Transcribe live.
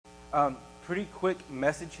Pretty quick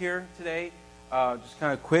message here today, just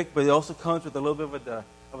kind of quick, but it also comes with a little bit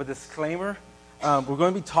of a disclaimer. We're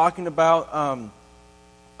going to be talking about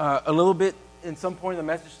a little bit in some point in the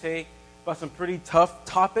message today about some pretty tough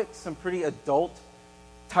topics, some pretty adult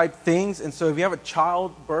type things. And so if you have a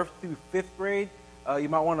child birthed through 5th grade, you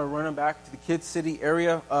might want to run them back to the Kids City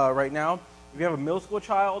area right now. If you have a middle school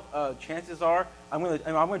child, chances are, I'm going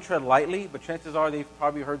to tread lightly, but chances are they've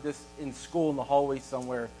probably heard this in school in the hallway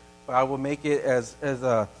somewhere. But I will make it as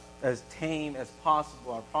tame as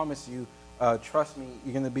possible. I promise you. Trust me,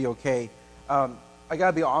 you're going to be okay. I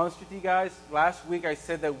got to be honest with you guys. Last week I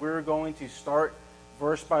said that we're going to start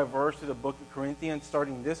verse by verse through the book of Corinthians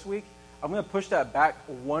starting this week. I'm going to push that back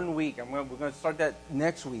 1 week. We're going to start that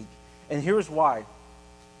next week. And here's why.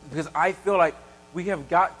 Because I feel like we have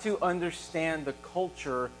got to understand the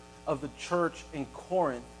culture of the church in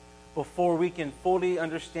Corinth before we can fully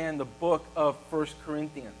understand the book of 1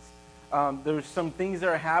 Corinthians. There's some things that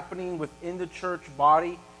are happening within the church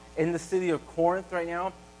body in the city of Corinth right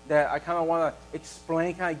now that I kind of want to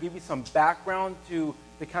explain, kind of give you some background to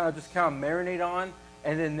kind of marinate on.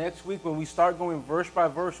 And then next week when we start going verse by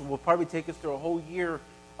verse, will probably take us through a whole year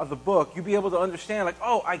of the book, you'll be able to understand, like,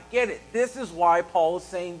 oh, I get it. This is why Paul is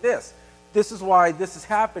saying this. This is why this is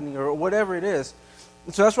happening, or whatever it is.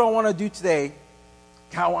 And so that's what I want to do today.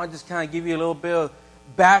 I want to just kind of give you a little bit of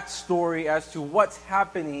backstory as to what's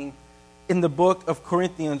happening in the book of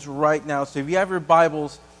Corinthians right now. So if you have your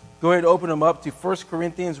Bibles, go ahead and open them up to 1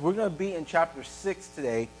 Corinthians. We're going to be in chapter 6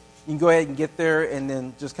 today. You can go ahead and get there and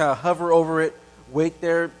then just kind of hover over it. Wait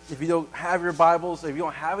there. If you don't have your Bibles, if you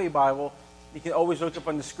don't have a Bible, you can always look up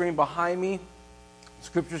on the screen behind me.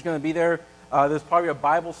 Scripture's going to be there. There's probably a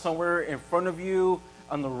Bible somewhere in front of you,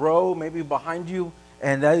 on the row, maybe behind you,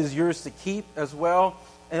 and that is yours to keep as well.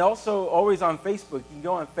 And also, always on Facebook. You can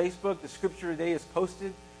go on Facebook. The Scripture today is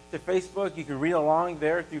posted to Facebook. You can read along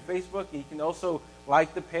there through Facebook. You can also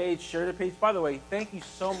like the page, share the page. By the way, thank you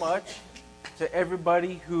so much to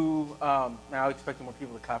everybody who, now I expected more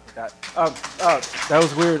people to clap with that. That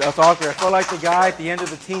was weird. That was awkward. I felt like the guy at the end of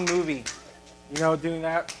the teen movie, doing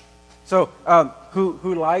that. So,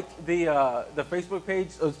 who liked the Facebook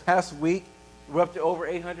page this past week? We're up to over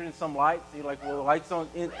 800 and some likes. You're like, well, the likes don't,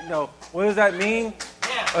 what does that mean?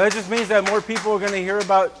 Yeah. It just means that more people are going to hear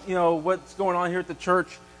about, what's going on here at the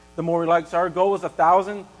church. The more we like. So our goal was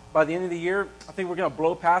 1,000 by the end of the year. I think we're going to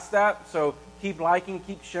blow past that. So keep liking,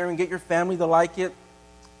 keep sharing, get your family to like it,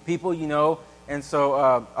 people you know. And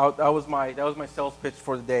so that was my sales pitch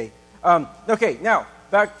for the day. Okay, now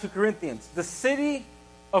back to Corinthians. The city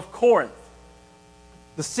of Corinth.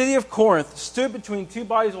 The city of Corinth stood between two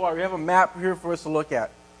bodies of water. We have a map here for us to look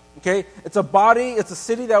at. Okay, it's a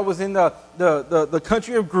city that was in the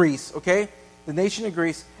country of Greece. Okay, the nation of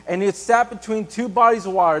Greece. And it sat between two bodies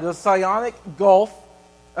of water, the Ionic Gulf,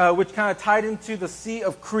 which kind of tied into the Sea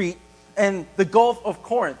of Crete, and the Gulf of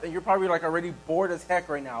Corinth. And you're probably like already bored as heck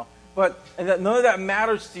right now. And that none of that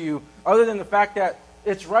matters to you other than the fact that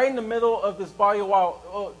it's right in the middle of this body of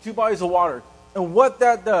water, two bodies of water. And what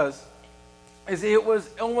that does is it was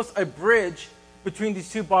almost a bridge between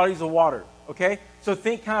these two bodies of water. Okay? So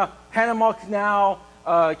think kind of Panama Canal,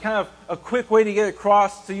 kind of a quick way to get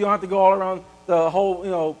across so you don't have to go all around the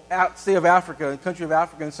whole, state of Africa, country of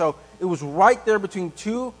Africa. And so it was right there between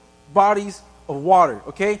two bodies of water,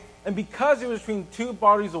 okay? And because it was between two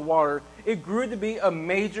bodies of water, it grew to be a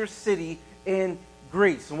major city in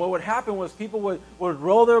Greece. And what would happen was people would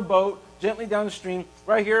row their boat gently down the stream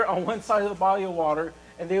right here on one side of the body of water,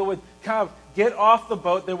 and they would kind of get off the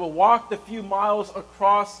boat. They would walk the few miles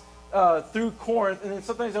across through Corinth, and then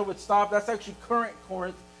sometimes they would stop. That's actually current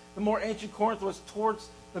Corinth. The more ancient Corinth was towards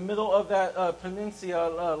the middle of that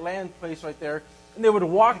peninsula land place right there. And they would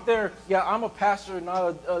walk there. Yeah, I'm a pastor,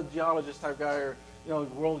 not a geologist type guy or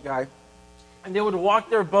world guy. And they would walk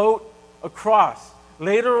their boat across.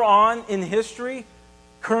 Later on in history,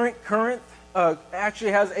 current Corinth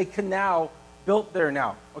actually has a canal built there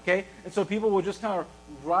now. Okay? And so people would just kind of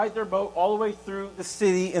ride their boat all the way through the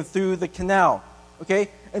city and through the canal. Okay?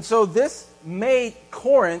 And so this made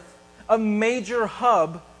Corinth a major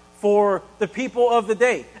hub for the people of the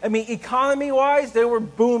day. I mean, economy-wise, they were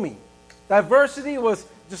booming. Diversity was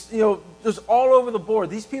just all over the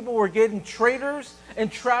board. These people were getting traders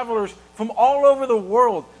and travelers from all over the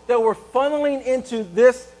world that were funneling into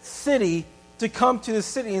this city to come to the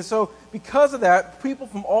city. And so because of that, people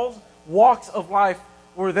from all walks of life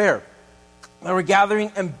were there. They were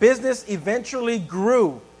gathering, and business eventually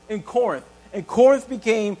grew in Corinth. And Corinth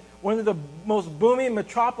became one of the most booming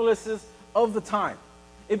metropolises of the time.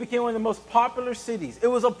 It became one of the most popular cities. It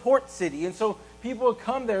was a port city. And so people would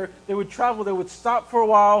come there, they would travel, they would stop for a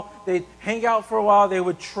while, they'd hang out for a while, they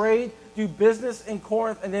would trade, do business in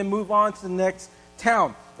Corinth, and then move on to the next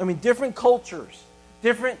town. I mean, different cultures,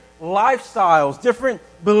 different lifestyles, different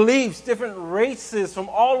beliefs, different races from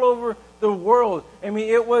all over the world. I mean,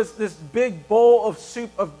 it was this big bowl of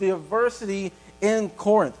soup of diversity in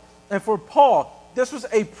Corinth. And for Paul, this was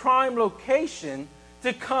a prime location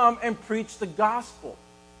to come and preach the gospel.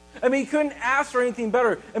 I mean, he couldn't ask for anything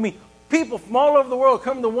better. I mean, people from all over the world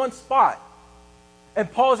come to one spot.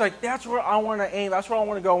 And Paul's like, that's where I want to aim. That's where I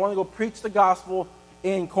want to go. I want to go preach the gospel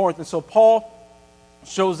in Corinth. And so Paul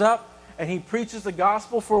shows up and he preaches the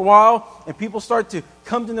gospel for a while. And people start to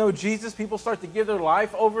come to know Jesus. People start to give their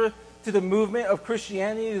life over to the movement of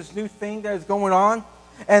Christianity, this new thing that is going on.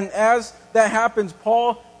 And as that happens,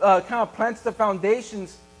 Paul kind of plants the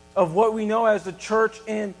foundations of what we know as the church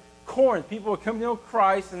in Corinth. People are coming to know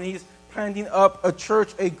Christ, and he's planting up a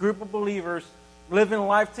church, a group of believers living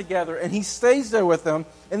life together. And he stays there with them,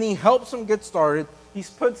 and he helps them get started. He's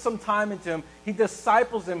put some time into them. He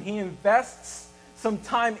disciples them. He invests some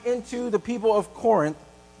time into the people of Corinth.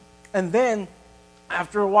 And then,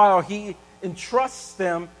 after a while, he entrusts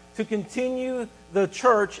them to continue the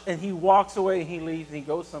church, and he walks away, and he leaves, and he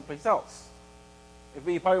goes someplace else.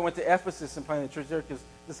 He probably went to Ephesus and planted a church there, because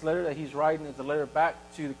this letter that he's writing is a letter back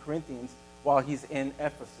to the Corinthians while he's in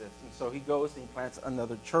Ephesus. And so he goes and he plants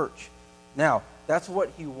another church. Now, that's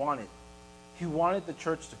what he wanted. He wanted the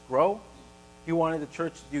church to grow. He wanted the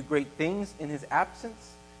church to do great things in his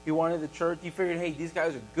absence. He wanted the church, he figured, hey, these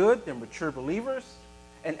guys are good, they're mature believers,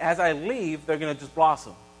 and as I leave, they're going to just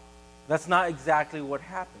blossom. That's not exactly what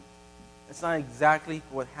happened. That's not exactly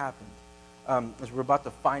what happened, as we're about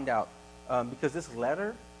to find out. Because this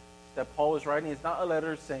letter that Paul was writing is not a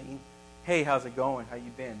letter saying, hey, how's it going? How you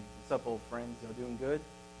been? What's up, old friends? Doing good?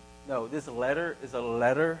 No, this letter is a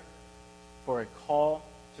letter for a call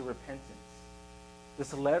to repentance.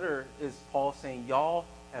 This letter is Paul saying, y'all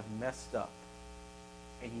have messed up,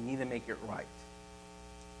 and you need to make it right.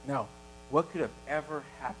 Now, what could have ever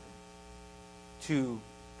happened to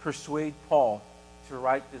persuade Paul to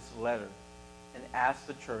write this letter and ask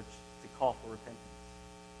the church to call for repentance?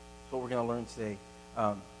 That's what we're going to learn today.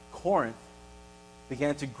 Corinth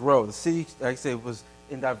began to grow. The city, like I said, was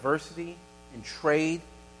in diversity, in trade,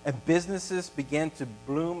 and businesses began to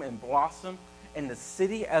bloom and blossom, and the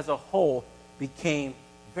city as a whole became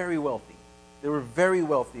very wealthy. They were very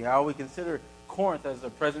wealthy. I would consider Corinth as the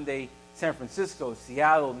present-day San Francisco,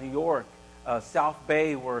 Seattle, New York, South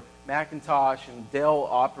Bay, where Macintosh and Dell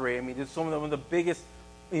operate. I mean, there's some of the biggest,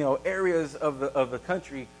 areas of the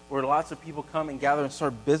country where lots of people come and gather and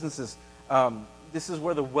start businesses. This is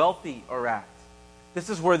where the wealthy are at. This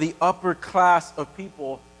is where the upper class of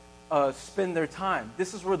people spend their time.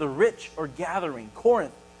 This is where the rich are gathering.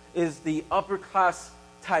 Corinth is the upper class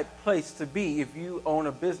type place to be if you own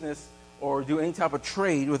a business or do any type of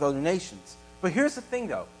trade with other nations. But here's the thing,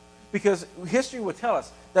 though, because history will tell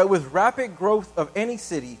us that with rapid growth of any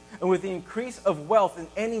city and with the increase of wealth in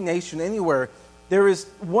any nation, anywhere, there is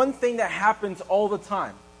one thing that happens all the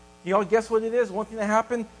time. Y'all guess what it is? One thing that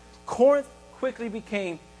happened? Corinth quickly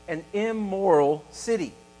became an immoral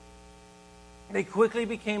city. They quickly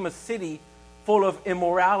became a city full of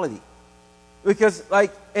immorality. Because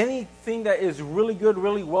like anything that is really good,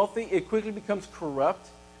 really wealthy, it quickly becomes corrupt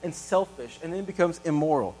and selfish, and then it becomes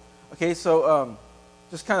immoral. Okay, so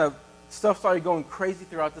just kind of stuff started going crazy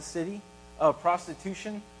throughout the city.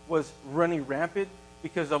 Prostitution was running rampant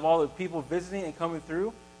because of all the people visiting and coming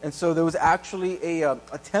through. And so there was actually a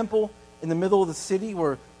temple in the middle of the city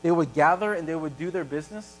where they would gather and they would do their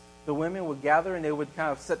business. The women would gather and they would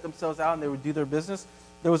kind of set themselves out and they would do their business.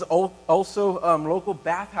 There was also local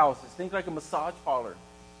bathhouses, think like a massage parlor.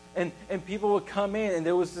 And people would come in and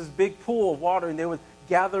there was this big pool of water and they would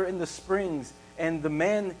gather in the springs. And the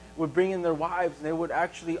men would bring in their wives and they would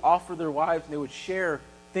actually offer their wives and they would share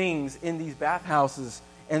things in these bathhouses.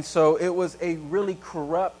 And so it was a really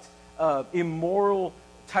corrupt, immoral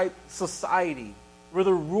type society where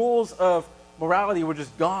the rules of morality were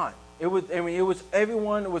just gone.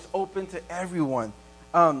 Everyone was open to everyone.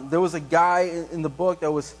 There was a guy in the book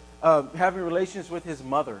that was having relations with his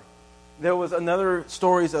mother. There was another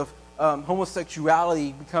stories of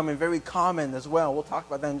homosexuality becoming very common as well. We'll talk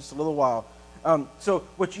about that in just a little while. So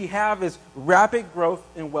what you have is rapid growth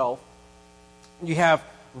in wealth. You have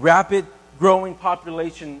rapid growing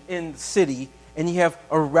population in the city, and you have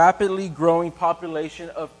a rapidly growing population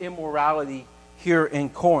of immorality here in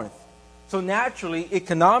Corinth. So naturally,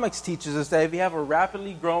 economics teaches us that if you have a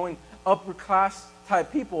rapidly growing upper class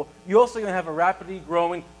type people, you're also going to have a rapidly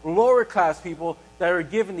growing lower class people that are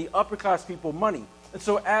giving the upper class people money. And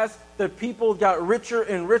so as the people got richer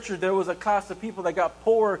and richer, there was a class of people that got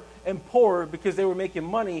poorer and poorer because they were making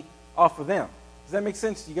money off of them. Does that make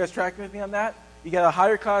sense? You guys tracking with me on that? You got a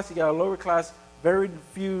higher class, you got a lower class. Very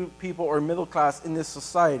few people are middle class in this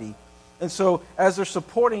society. And so as they're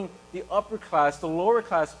supporting the upper class, the lower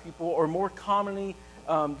class people are more commonly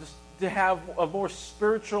just to have a more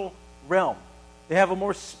spiritual realm. They have a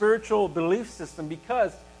more spiritual belief system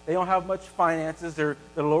because they don't have much finances. They're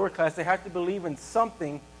the lower class. They have to believe in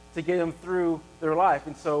something to get them through their life.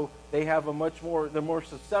 And so they have they're more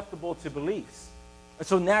susceptible to beliefs. And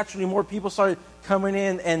so naturally more people started coming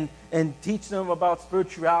in and teaching them about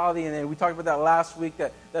spirituality. And we talked about that last week,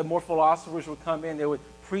 that more philosophers would come in. They would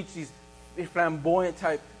preach these flamboyant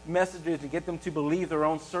type messages and get them to believe their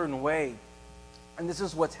own certain way. And this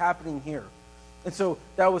is what's happening here. And so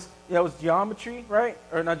that was geometry, right?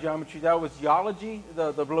 Or not geometry, that was geology,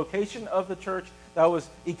 the location of the church. That was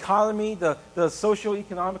economy, the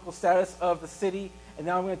socio-economical status of the city. And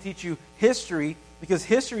now I'm going to teach you history, because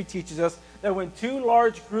history teaches us that when two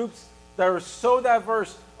large groups that are so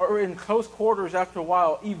diverse are in close quarters after a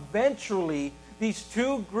while, eventually these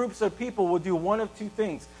two groups of people will do one of two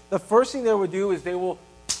things. The first thing they will do is they will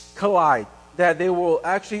collide, that they will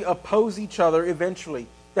actually oppose each other eventually,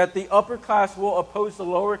 that the upper class will oppose the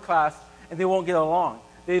lower class and they won't get along.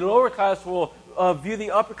 The lower class will view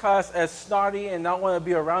the upper class as snotty and not want to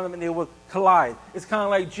be around them, and they will collide. It's kind of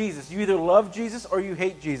like Jesus. You either love Jesus or you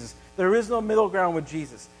hate Jesus. There is no middle ground with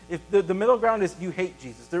Jesus. If the middle ground is you hate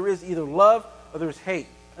Jesus. There is either love or there's hate.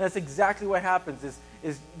 And that's exactly what happens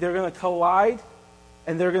is they're going to collide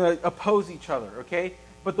and they're going to oppose each other, okay?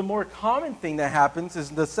 But the more common thing that happens is,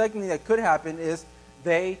 the second thing that could happen is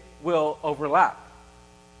they will overlap.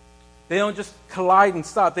 They don't just collide and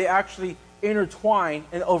stop. They actually intertwine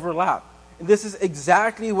and overlap. And this is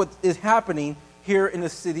exactly what is happening here in the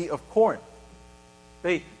city of Corinth.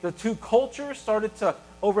 The two cultures started to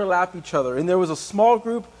overlap each other. And there was a small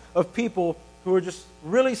group of people who were just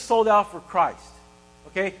really sold out for Christ.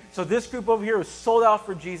 Okay? So this group over here is sold out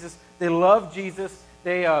for Jesus. They love Jesus.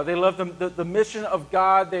 They love the mission of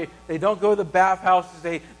God. They don't go to the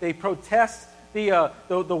bathhouses. They protest the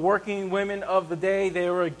working women of the day. They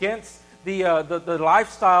were against the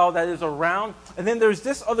lifestyle that is around. And then there's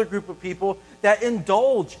this other group of people that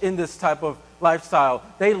indulge in this type of lifestyle.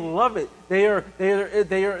 They love it. They are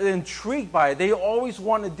intrigued by it. They always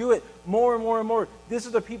want to do it more and more and more. These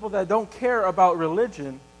are the people that don't care about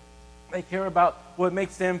religion. They care about what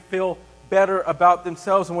makes them feel better about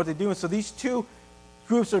themselves and what they do. And so these two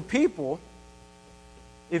groups of people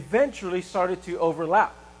eventually started to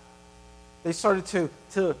overlap. They started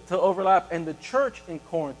to overlap, and the church in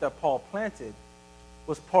Corinth that Paul planted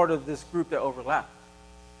was part of this group that overlapped.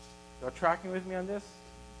 Y'all tracking with me on this?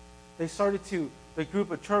 The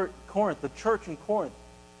group of Corinth, the church in Corinth,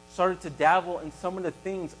 started to dabble in some of the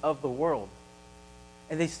things of the world.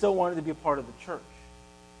 And they still wanted to be a part of the church.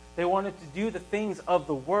 They wanted to do the things of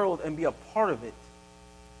the world and be a part of it.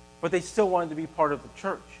 But they still wanted to be part of the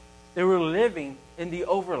church. They were living in the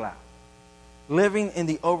overlap. Living in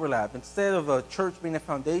the overlap. Instead of a church being a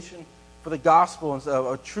foundation for the gospel and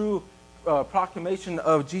a true proclamation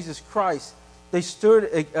of Jesus Christ, they stood,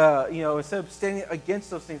 instead of standing against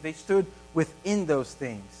those things, they stood within those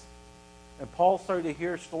things. And Paul started to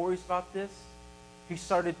hear stories about this. He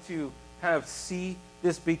started to kind of see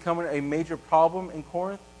this becoming a major problem in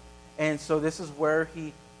Corinth. And so this is where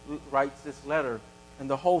he writes this letter. And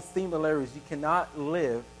the whole theme of the letter is you cannot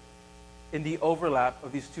live in the overlap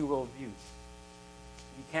of these two worldviews.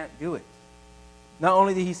 You can't do it. Not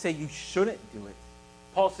only did he say you shouldn't do it,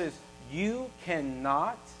 Paul says you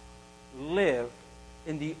cannot live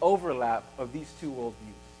in the overlap of these two worldviews.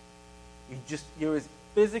 It is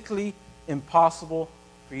physically impossible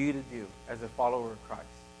for you to do as a follower of Christ.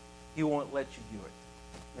 He won't let you do it.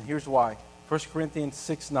 And here's why. 1 Corinthians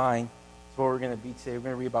 6:9 is what we're going to be today. We're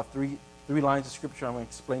going to read about three lines of scripture. I'm going to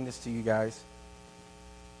explain this to you guys.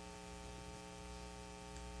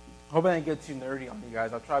 I hope I didn't get too nerdy on you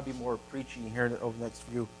guys. I'll try to be more preachy here over the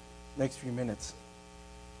next few minutes.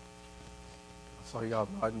 I saw y'all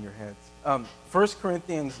nodding your heads. 1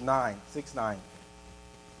 Corinthians 6:9.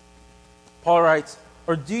 Paul writes,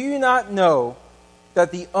 "Or do you not know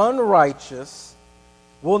that the unrighteous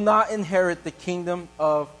will not inherit the kingdom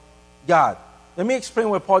of God?" Let me explain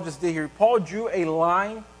what Paul just did here. Paul drew a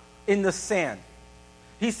line in the sand.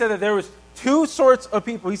 He said that there was two sorts of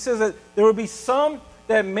people. He says that there will be some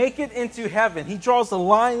that make it into heaven. He draws a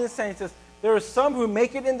line in the sand and says there are some who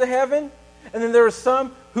make it into heaven, and then there are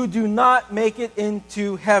some who do not make it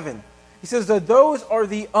into heaven. He says that those are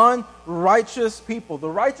the unrighteous people. The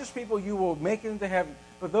righteous people, you will make it into heaven.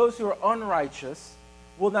 But those who are unrighteous,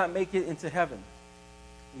 will not make it into heaven.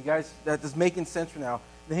 You guys, that is making sense for now.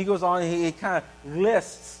 Then he goes on and he kind of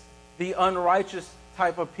lists the unrighteous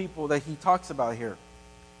type of people that he talks about here.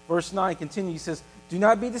 Verse 9 continues, he says, do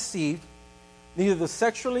not be deceived, neither the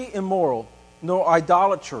sexually immoral, nor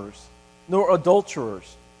idolaters, nor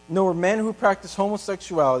adulterers, nor men who practice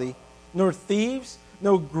homosexuality, nor thieves,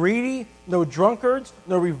 no greedy, no drunkards,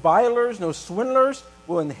 no revilers, no swindlers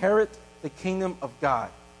will inherit the kingdom of God.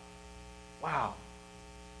 Wow.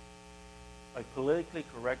 Like politically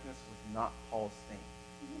correctness was not Paul's thing.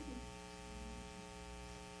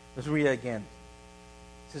 Let's read it again.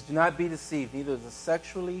 It says, do not be deceived, neither the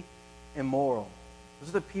sexually immoral. Those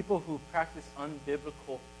are the people who practice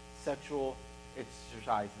unbiblical sexual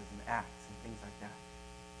exercises and acts and things like that.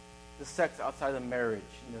 The sex outside of marriage,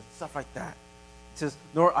 stuff like that. It says,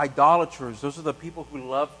 nor idolaters. Those are the people who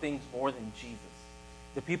love things more than Jesus.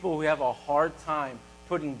 The people who have a hard time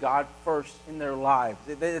putting God first in their lives.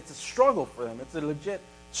 It's a struggle for them. It's a legit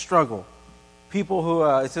struggle. People who,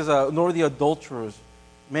 it says, nor the adulterers,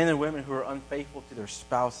 men and women who are unfaithful to their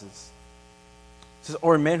spouses. It says,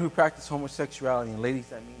 or men who practice homosexuality. And ladies,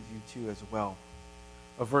 that means you too as well.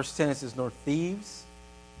 Verse 10, it says, nor thieves,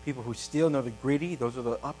 people who steal, nor the greedy. Those are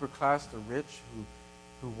the upper class, the rich,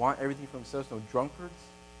 who want everything for themselves. No drunkards,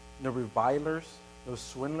 no revilers, no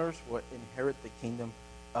swindlers will inherit the kingdom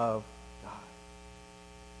of God.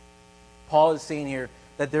 Paul is saying here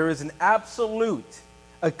that there is an absolute,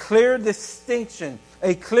 a clear distinction,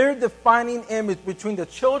 a clear defining image between the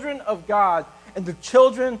children of God and the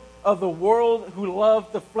children of the world who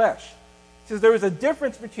love the flesh. He says there is a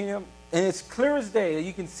difference between them, and it's clear as day that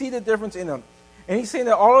you can see the difference in them. And he's saying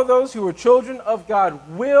that all of those who are children of God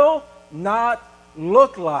will not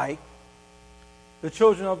look like the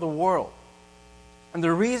children of the world. And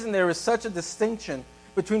the reason there is such a distinction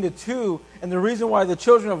between the two, and the reason why the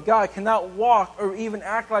children of God cannot walk or even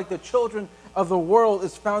act like the children of the world,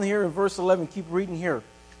 is found here in verse 11. Keep reading here.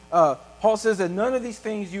 Paul says that none of these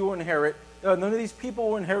things you will inherit, none of these people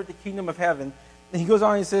will inherit the kingdom of heaven. And he goes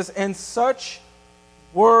on and he says, and such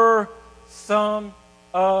were some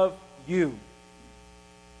of you.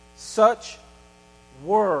 Such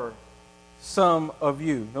were some of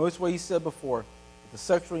you. Notice what he said before. The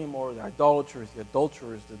sexually immoral, the idolaters, the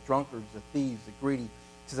adulterers, the drunkards, the thieves, the greedy. He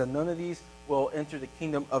says that none of these will enter the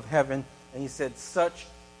kingdom of heaven. And he said, such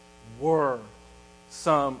were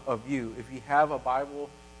some of you. If you have a Bible,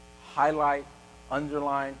 highlight,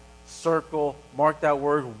 underline, circle, mark that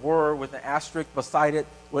word were with an asterisk beside it.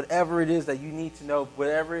 Whatever it is that you need to know,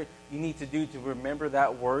 whatever you need to do to remember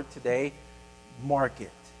that word today, mark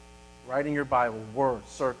it. Write in your Bible, word,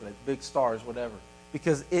 circle it, big stars, whatever.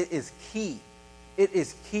 Because it is key. It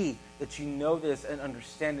is key that you know this and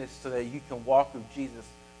understand this so that you can walk with Jesus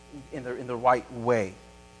in the right way.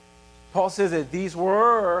 Paul says that these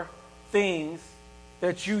were things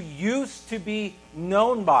that you used to be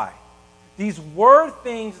known by. These were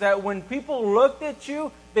things that when people looked at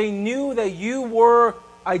you, they knew that you were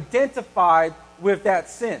identified with that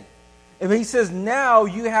sin. And he says now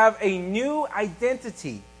you have a new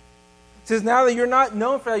identity. It says now that you're not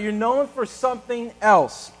known for that, you're known for something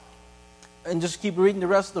else. And just keep reading the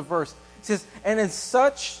rest of the verse. It says, and in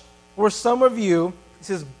such were some of you, it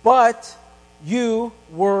says, but you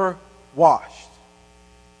were washed.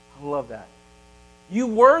 I love that. You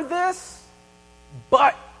were this,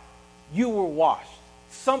 but you were washed.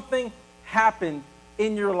 Something happened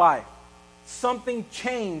in your life. Something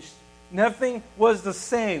changed. Nothing was the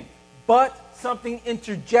same. But something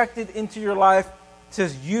interjected into your life. It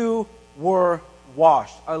says you were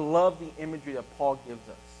washed. I love the imagery that Paul gives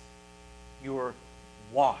us. You were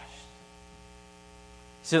washed.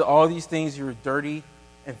 He said all these things you were dirty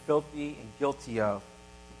and filthy and guilty of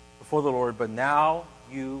before the Lord, but now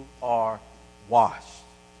you are washed.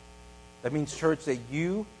 That means, church, that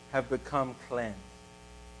you have become cleansed.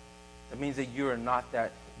 That means that you are not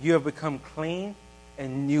that. You have become clean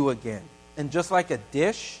and new again. And just like a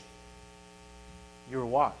dish, you're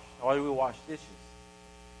washed. Why do we wash dishes?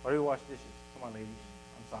 Why do we wash dishes? Come on, ladies.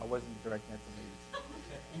 I'm sorry, I wasn't directing that to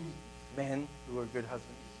ladies. Men who are good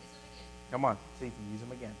husbands. Come on, so you can use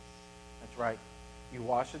them again. That's right. You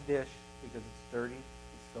wash a dish because it's dirty,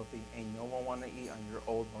 it's filthy, and no one want to eat on your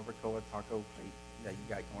old barbacoa taco plate that you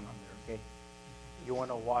got going on there, okay? You want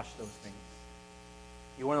to wash those things.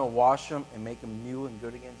 You want to wash them and make them new and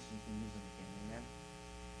good again so you can use them again. Amen?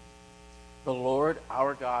 The Lord,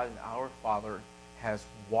 our God, and our Father has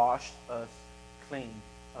washed us clean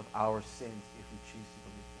of our sins if we choose to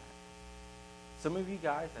believe that. Some of you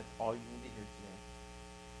guys, that's all you need to hear today.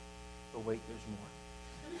 But wait, there's more.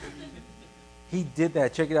 He did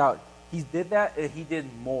that. Check it out. he did that, and he did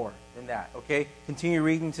more than that, okay? Continue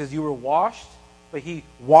reading. It says, you were washed, but he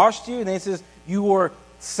washed you. And then it says, you were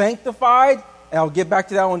sanctified. And I'll get back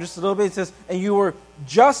to that one just a little bit. It says, and you were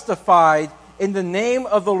justified in the name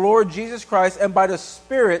of the Lord Jesus Christ and by the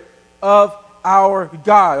Spirit of our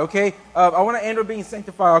God, okay? I want to end with being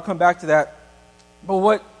sanctified. I'll come back to that. But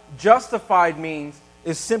what justified means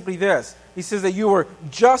is simply this. He says that you were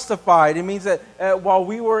justified. It means that while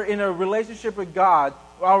we were in a relationship with God,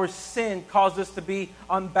 our sin caused us to be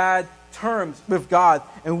on bad terms with God.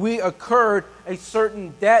 And we incurred a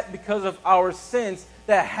certain debt because of our sins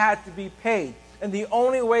that had to be paid. And the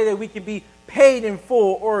only way that we could be paid in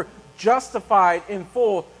full or justified in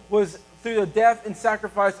full was through the death and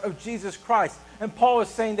sacrifice of Jesus Christ. And Paul is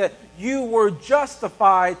saying that you were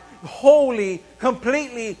justified wholly,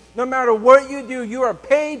 completely. No matter what you do, you are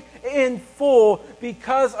paid in full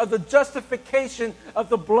because of the justification of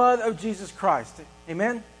the blood of Jesus Christ. Amen?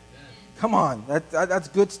 Amen. Come on. That's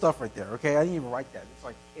good stuff right there, okay? I didn't even write that. It's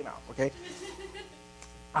like it came out, okay?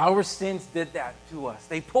 Our sins did that to us.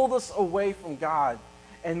 They pulled us away from God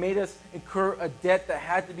and made us incur a debt that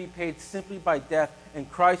had to be paid simply by death. And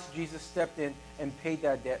Christ Jesus stepped in and paid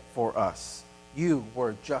that debt for us. You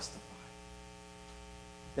were justified.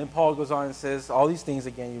 Then Paul goes on and says all these things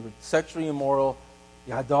again. You were sexually immoral,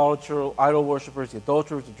 the idolater, idol worshippers, the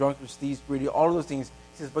adulterers, the drunkards, thieves, greedy, all of those things.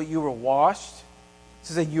 He says, but you were washed. He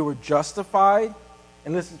says that you were justified.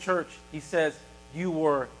 And listen, church, he says you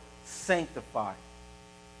were sanctified.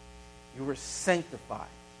 You were sanctified.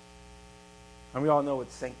 And we all know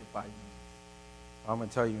what sanctified means. I'm going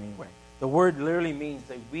to tell you anyway. The word literally means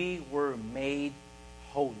that we were made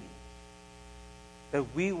holy.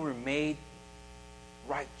 That we were made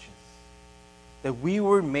righteous. That we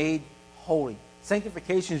were made holy.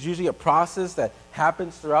 Sanctification is usually a process that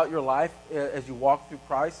happens throughout your life as you walk through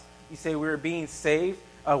Christ. You say we are being saved,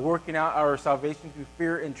 working out our salvation through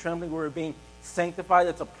fear and trembling. We're being sanctified.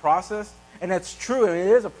 That's a process. And that's true. I mean, it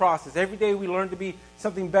is a process. Every day we learn to be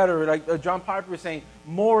something better. Like John Piper was saying,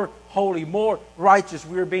 more holy, more righteous.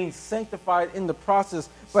 We are being sanctified in the process.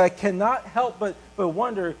 But I cannot help but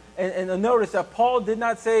wonder and notice that Paul did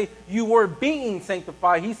not say you were being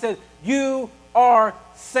sanctified. He said you are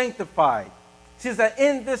sanctified. He says that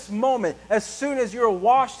in this moment, as soon as you're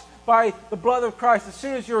washed by the blood of Christ, as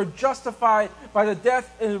soon as you're justified by the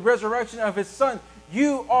death and resurrection of His Son,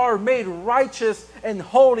 you are made righteous and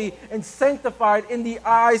holy and sanctified in the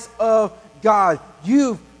eyes of God.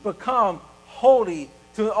 You've become holy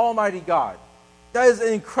to Almighty God. That is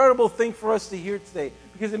an incredible thing for us to hear today,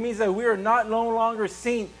 because it means that we are no longer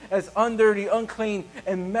seen as undirty, unclean,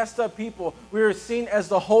 and messed up people. We are seen as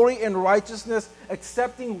the holy and righteousness,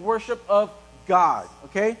 accepting worship of God.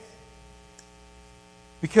 Okay?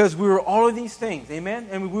 Because we were all of these things, amen?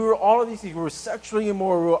 And we were all of these things. We were sexually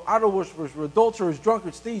immoral, we were idol worshippers, we were adulterers,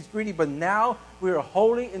 drunkards, thieves, greedy. But now we are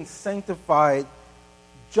holy and sanctified,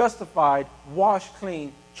 justified, washed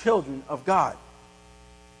clean, children of God.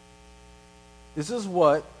 This is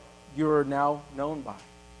what you are now known by.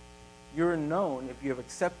 You are known, if you have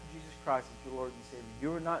accepted Jesus Christ as your Lord and Savior,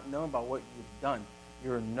 you are not known by what you've done.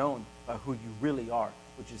 You are known by who you really are,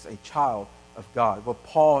 which is a child of God. What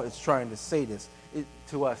Paul is trying to say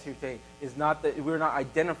to us here today is not that we're not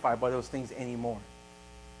identified by those things anymore.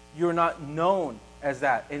 You're not known as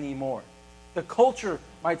that anymore. The culture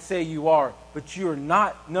might say you are, but you are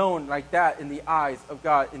not known like that in the eyes of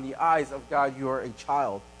God. In the eyes of God, you are a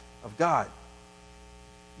child of God.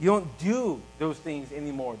 You don't do those things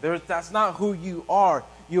anymore. That's not who you are.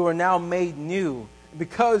 You are now made new.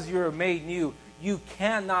 Because you're made new, you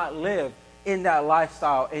cannot live in that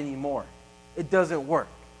lifestyle anymore. It doesn't work.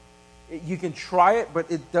 You can try it,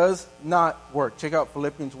 but it does not work. Check out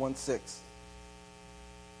Philippians 1:6.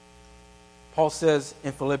 Paul says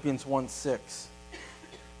in Philippians 1:6, it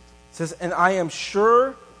says, and I am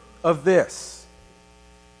sure of this.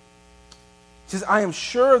 It says, I am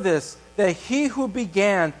sure of this, that he who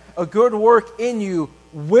began a good work in you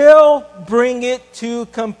will bring it to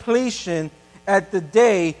completion at the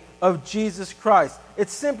day of Jesus Christ.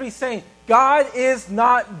 It's simply saying, God is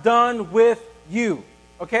not done with you.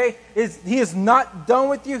 Okay? He is not done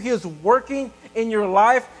with you. He is working in your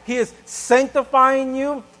life. He is sanctifying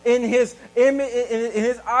you in His image, in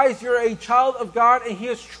His eyes. You're a child of God, and He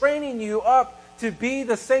is training you up to be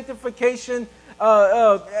the sanctification,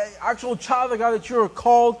 actual child of God that you are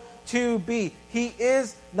called to be. He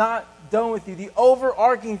is not done with you. The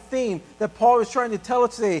overarching theme that Paul is trying to tell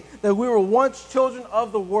us today, that we were once children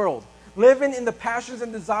of the world, living in the passions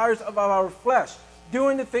and desires of our flesh.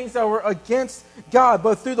 doing the things that were against God.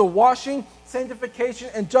 But through the washing, sanctification,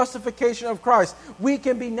 and justification of Christ, we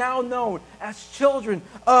can be now known as children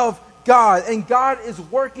of God. And God is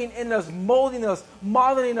working in us, molding us,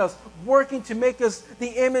 modeling us, working to make us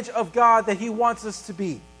the image of God that He wants us to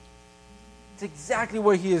be. It's exactly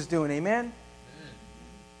what He is doing. Amen?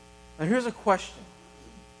 Now here's a question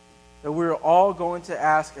that we're all going to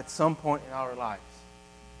ask at some point in our lives.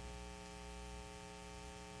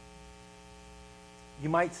 You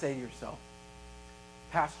might say to yourself,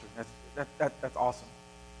 Pastor, that's awesome.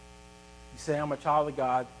 You say I'm a child of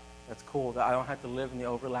God, that's cool, that I don't have to live in the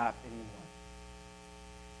overlap anymore.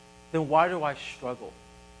 Then why do I struggle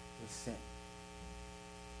with sin?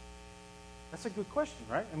 That's a good question,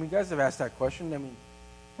 right? I mean, you guys have asked that question. I mean,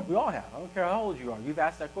 we all have. I don't care how old you are. You've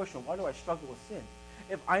asked that question. Why do I struggle with sin?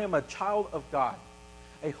 If I am a child of God,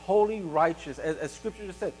 a holy, righteous, as Scripture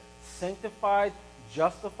just said, sanctified,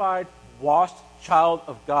 justified, washed child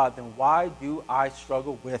of God, then why do I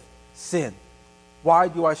struggle with sin? Why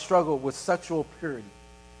do I struggle with sexual purity?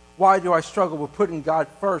 Why do I struggle with putting God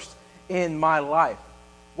first in my life?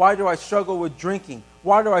 Why do I struggle with drinking?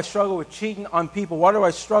 Why do I struggle with cheating on people? Why do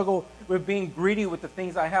I struggle with being greedy with the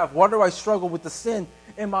things I have? Why do I struggle with the sin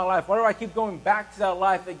in my life? Why do I keep going back to that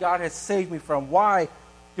life that God has saved me from? Why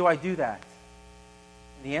do I do that?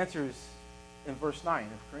 And the answer is in verse 9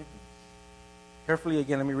 of Corinthians. Carefully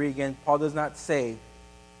again, let me read again. Paul does not say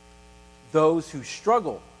those who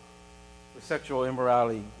struggle with sexual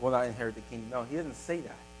immorality will not inherit the kingdom. No, he doesn't say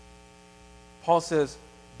that. Paul says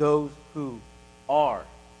those who are.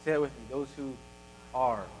 Say it with me. Those who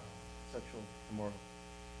are sexual immoral.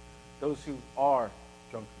 Those who are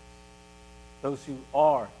drunkards. Those who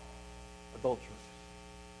are adulterers.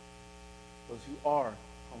 Those who are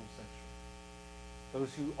homosexual.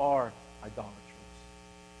 Those who are idolaters.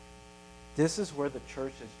 This is where the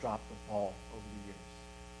church has dropped the ball over the years.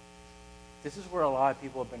 This is where a lot of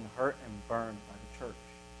people have been hurt and burned by the church.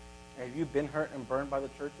 And if you've been hurt and burned by the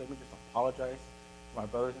church, let me just apologize to my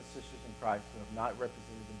brothers and sisters in Christ who have not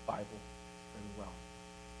represented the Bible very well.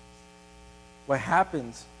 What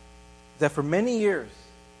happens is that for many years,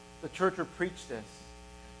 the church would preach this.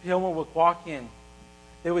 Someone would walk in.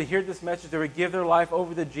 They would hear this message. They would give their life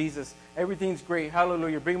over to Jesus. Everything's great.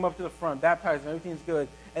 Hallelujah. Bring them up to the front. Baptize them. Everything's good.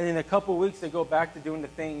 And in a couple of weeks, they go back to doing the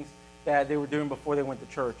things that they were doing before they went to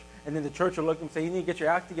church. And then the church would look at them and say, you need to get your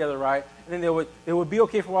act together right. And then they would be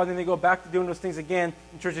okay for a while. Then they go back to doing those things again.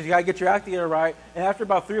 And the church says, you got to get your act together right. And after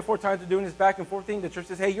about 3 or 4 times of doing this back and forth thing, the church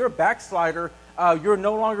says, hey, you're a backslider. You're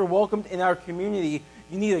no longer welcomed in our community.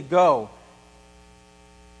 You need to go.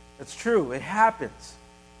 That's true. It happens.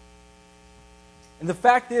 And the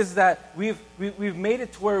fact is that we've made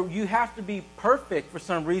it to where you have to be perfect for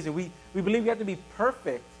some reason. We believe you have to be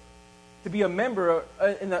perfect to be a member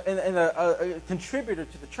and a contributor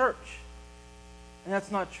to the church. And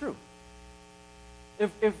that's not true.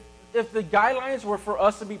 If the guidelines were for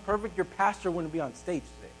us to be perfect, your pastor wouldn't be on stage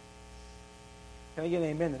today. Can I get an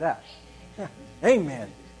amen to that? Amen.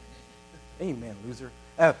 Amen, loser.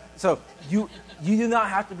 So you do not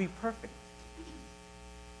have to be perfect.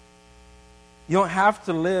 You don't have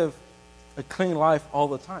to live a clean life all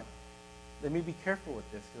the time. Let me be careful with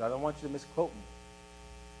this because I don't want you to misquote me.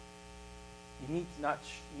 You need to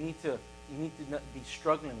not be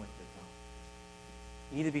struggling with it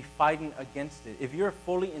though. You need to be fighting against it. If you're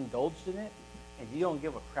fully indulged in it and you don't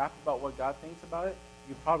give a crap about what God thinks about it,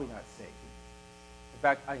 you're probably not saved. In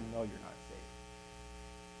fact, I know you're not saved.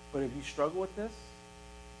 But if you struggle with this,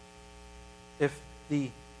 if the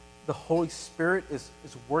Holy Spirit is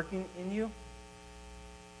working in you,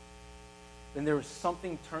 then there is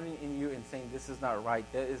something turning in you and saying, this is not right.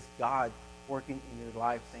 That is God working in your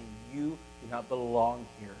life saying, you do not belong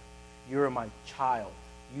here. You are my child.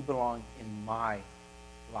 You belong in my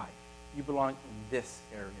life. You belong in this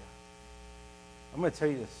area. I'm going to tell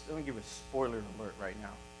you this. I'm going to give a spoiler alert right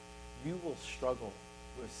now. You will struggle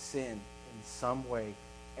with sin in some way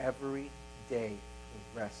every day for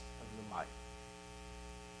the rest of your life.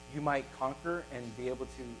 You might conquer and be able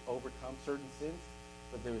to overcome certain sins,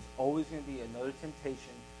 but there is always going to be another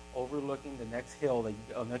temptation overlooking the next hill, the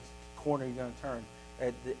next corner you're going to turn,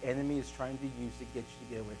 that the enemy is trying to use to get you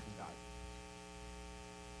to get away from God.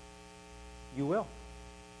 You will.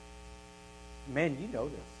 Men, you know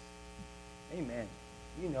this. Amen.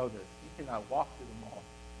 You know this. You cannot walk through the mall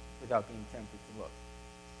without being tempted to look.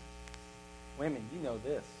 Women, you know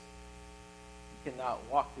this. You cannot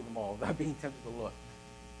walk through the mall without being tempted to look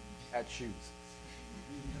at shoes.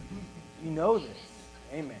 You know this.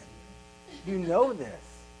 Amen. You know this.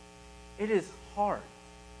 It is hard.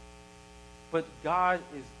 But God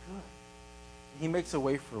is good. He makes a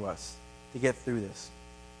way for us. to get through this.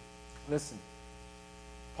 Listen,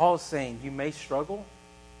 Paul is saying you may struggle,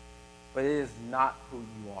 but it is not who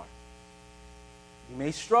you are. You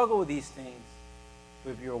may struggle with these things,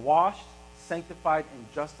 but if you're washed, sanctified, and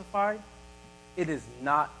justified, it is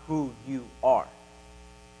not who you are.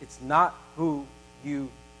 It's not who you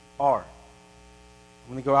are.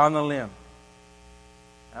 I'm going to go out on a limb.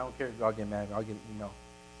 I don't care if y'all get mad at me. I'll get an email.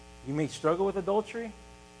 You may struggle with adultery,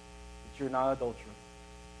 but you're not an adulterer.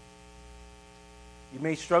 You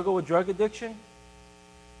may struggle with drug addiction,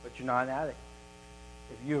 but you're not an addict.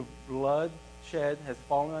 If your blood shed has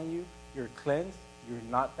fallen on you, you're cleansed, you're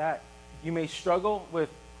not that. You may struggle with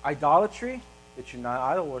idolatry, but you're not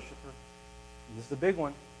an idol worshiper. And this is the big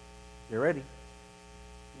one. Get ready.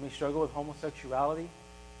 You may struggle with homosexuality,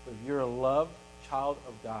 but if you're a loved child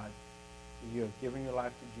of God, if you have given your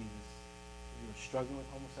life to Jesus, if you're struggling with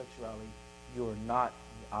homosexuality, you are not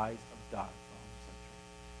in the eyes of God for homosexual.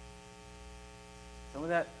 Some of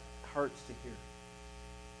that hurts to hear.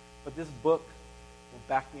 But this book will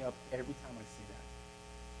back me up every time I see that.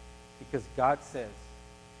 Because God says,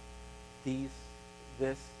 this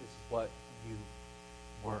is what you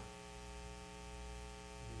were. You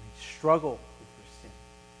may struggle with your sin.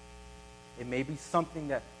 It may be something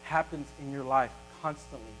that happens in your life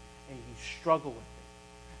constantly, and you struggle with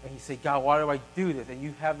it. And you say, God, why do I do this? And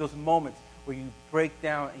you have those moments where you break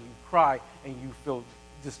down and you cry and you feel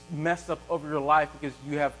just messed up over your life because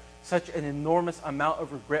you have such an enormous amount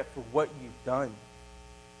of regret for what you've done.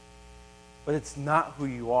 But it's not who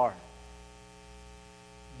you are.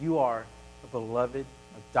 You are a beloved,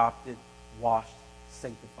 adopted, washed,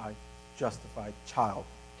 sanctified, justified child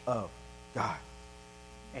of God.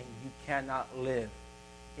 And you cannot live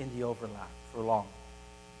in the overlap for long.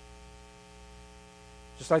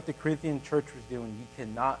 Just like the Corinthian church was doing, you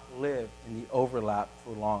cannot live in the overlap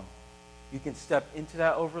for long. You can step into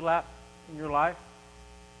that overlap in your life.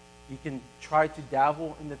 You can try to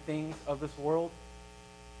dabble in the things of this world.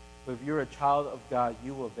 But if you're a child of God,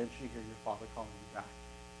 you will eventually hear your Father calling you back.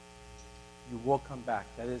 You will come back.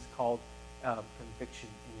 That is called conviction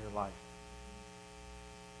in your life.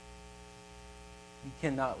 You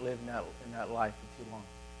cannot live in that life for too long.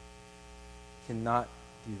 You cannot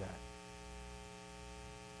do that.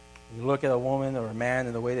 When you look at a woman or a man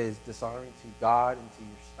in a way that is dishonoring to God and to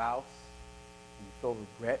your spouse, and you feel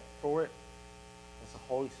regret for it, it's the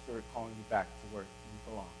Holy Spirit calling you back to where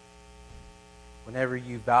you belong. Whenever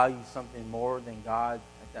you value something more than God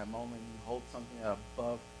at that moment, you hold something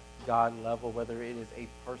above God level, whether it is a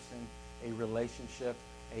person, a relationship,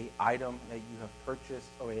 an item that you have purchased,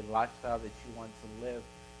 or a lifestyle that you want to live,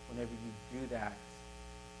 whenever you do that,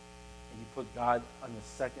 and you put God on the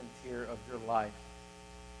second tier of your life,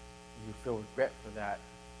 and you feel regret for that,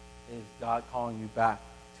 it is God calling you back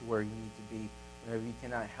to where you need to be. Whenever you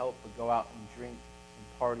cannot help but go out and drink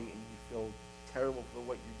and party, and you feel terrible for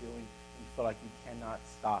what you're doing, and you feel like you cannot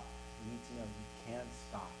stop, you need to know you can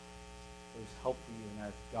stop. There's hope for you, and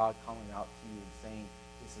that's God calling out to you and saying,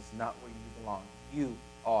 this is not where you belong. You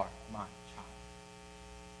are my child.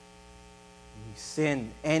 When you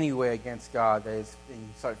sin anyway against God, and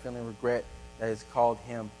you start feeling regret, that is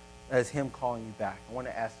Him calling you back. I want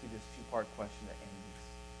to ask you this two-part question to end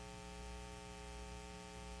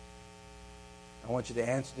this. I want you to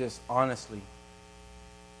answer this honestly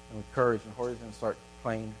and with courage. And Jorge's going to start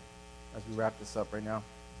playing as we wrap this up right now.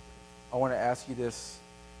 I want to ask you this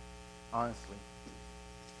honestly,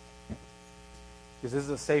 because this is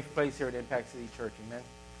a safe place here at Impact City Church. Amen.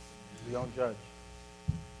 We don't judge.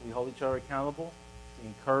 We hold each other accountable. We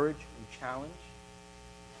encourage. We challenge.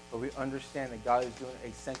 But we understand that God is doing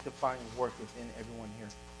a sanctifying work within everyone here.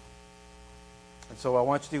 And so what I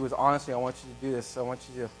want you to do is, honestly, I want you to do this. I want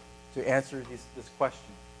you to answer this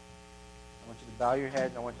question. I want you to bow your head,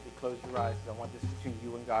 and I want you to close your eyes. I want this between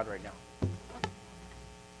you and God right now.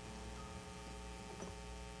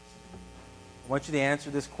 I want you to answer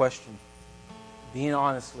this question, being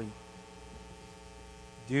honestly.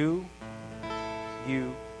 Do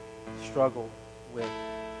you struggle with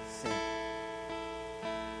sin?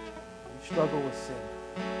 You struggle with sin.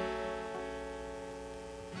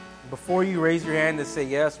 Before you raise your hand to say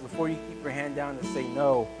yes, before you keep your hand down to say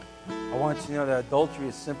no, I want you to know that adultery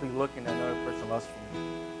is simply looking at another person lustfully.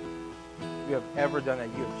 If you have ever done that,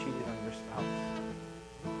 you have cheated on your spouse.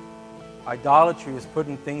 Idolatry is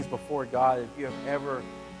putting things before God. If you have ever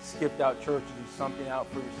skipped out church to do something out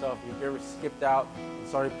for yourself, if you've ever skipped out and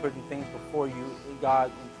started putting things before you,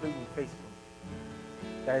 God, including Facebook,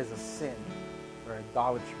 that is a sin or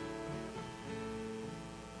idolatry.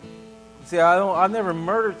 You see, I've never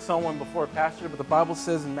murdered someone before, Pastor, but the Bible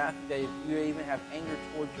says in Matthew that if you even have anger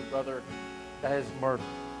towards your brother, that is murder.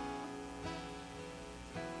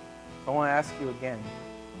 I want to ask you again,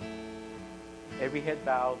 every head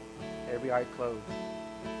bowed, every eye closed,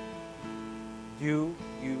 do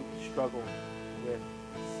you struggle with sin?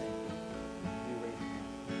 Do you raise your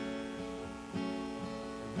hand?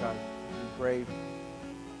 God, be brave.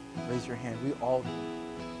 Raise your hand. We all do.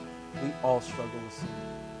 We all struggle with sin.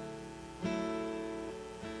 If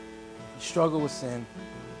you struggle with sin,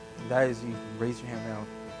 that is you. Raise your hand now.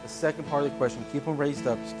 The second part of the question, keep them raised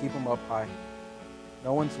up. Just keep them up high.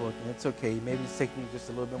 No one's looking. It's okay. Maybe it's taking you just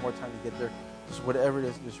a little bit more time to get there. Just whatever it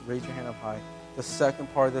is, just raise your hand up high. The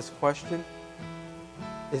second part of this question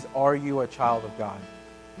is, are you a child of God?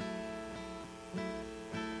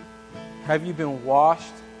 Have you been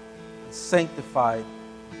washed, sanctified,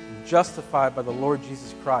 and justified by the Lord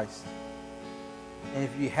Jesus Christ? And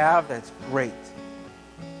if you have, that's great.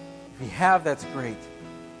 If you have, that's great.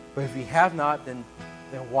 But if you have not, then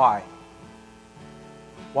why?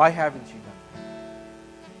 Why haven't you done it?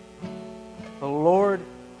 The Lord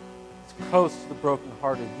is close to the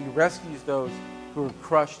brokenhearted. He rescues those who are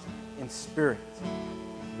crushed in spirit.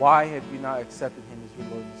 Why have you not accepted Him as your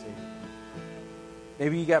Lord and Savior?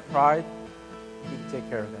 Maybe you got pride. You can take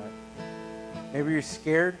care of that. Maybe you're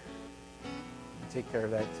scared. You can take care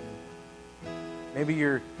of that too. Maybe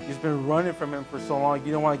you've just been running from Him for so long.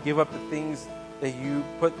 You don't want to give up the things that you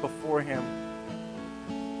put before Him.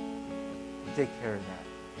 You take care of that.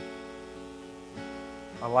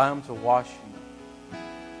 Allow Him to wash you,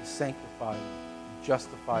 to sanctify you, to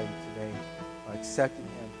justify you today by accepting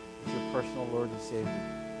Him as your personal Lord and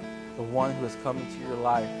Savior. The one who has come into your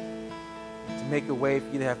life to make a way for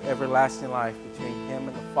you to have everlasting life between Him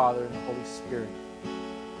and the Father and the Holy Spirit.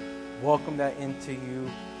 Welcome that into your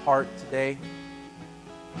heart today.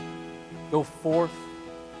 Go forth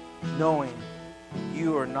knowing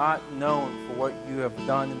you are not known for what you have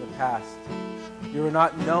done in the past. You are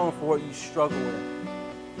not known for what you struggle with.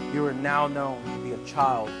 You are now known to be a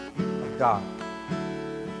child of God.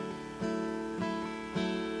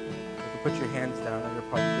 Put your hands down. I know you're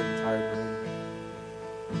probably getting tired already.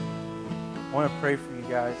 I want to pray for you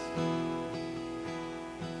guys.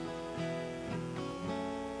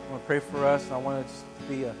 I want to pray for us, and I want it just to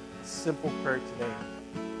be a simple prayer today.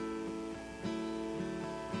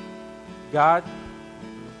 God,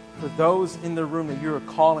 for those in the room that you are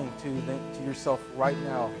calling to yourself right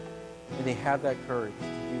now, may they have that courage to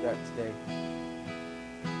do that today.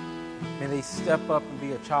 May they step up and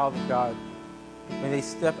be a child of God. May they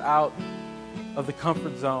step out of the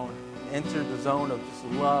comfort zone and enter the zone of just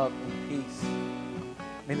love and peace.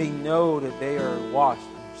 May they know that they are washed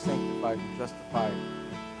and sanctified and justified.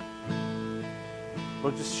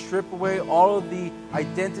 Lord, just strip away all of the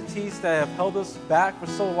identities that have held us back for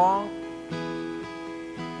so long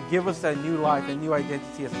and give us that new life, that new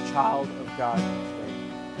identity as a child of God today.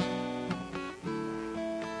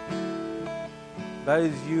 That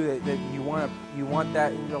is you, that you want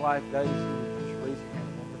that in your life. That is you.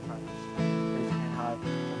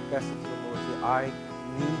 Confess it to the Lord. Say, I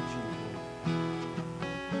need you.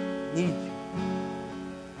 Need you.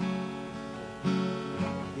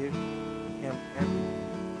 Give Him everything.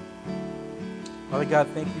 Father God,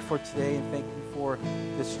 thank you for today, and thank you for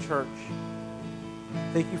this church.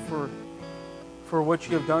 Thank you for what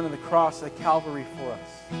you have done on the cross at Calvary for us.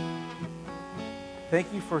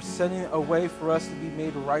 Thank you for setting a way for us to be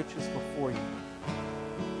made righteous before you.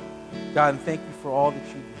 God, and thank you for all that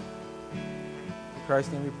you do. In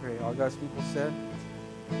Christ's name we pray. All God's people said,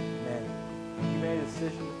 amen. If you made a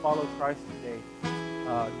decision to follow Christ today,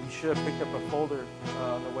 you should have picked up a folder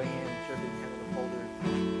on the way in. You should have been given a folder.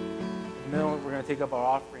 In a minute, we're going to take up our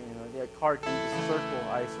offering. That card, can you just circle,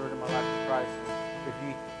 I surrender my life to Christ. If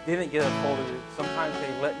you didn't get a folder, sometimes they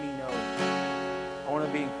let me know. I want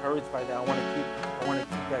to be encouraged by that. I want to keep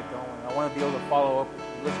that going. I want to be able to follow up with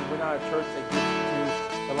you. Listen, we're not a church that gets you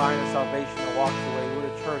to the line of salvation and walks away. We're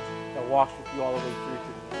a church that walks with you all the way through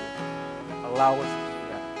to the end. Allow us to do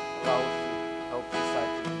that. Allow us to help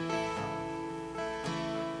disciple you.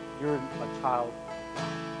 You're a child.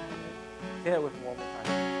 Say that with me one more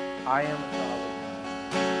time. I am a child of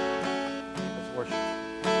God.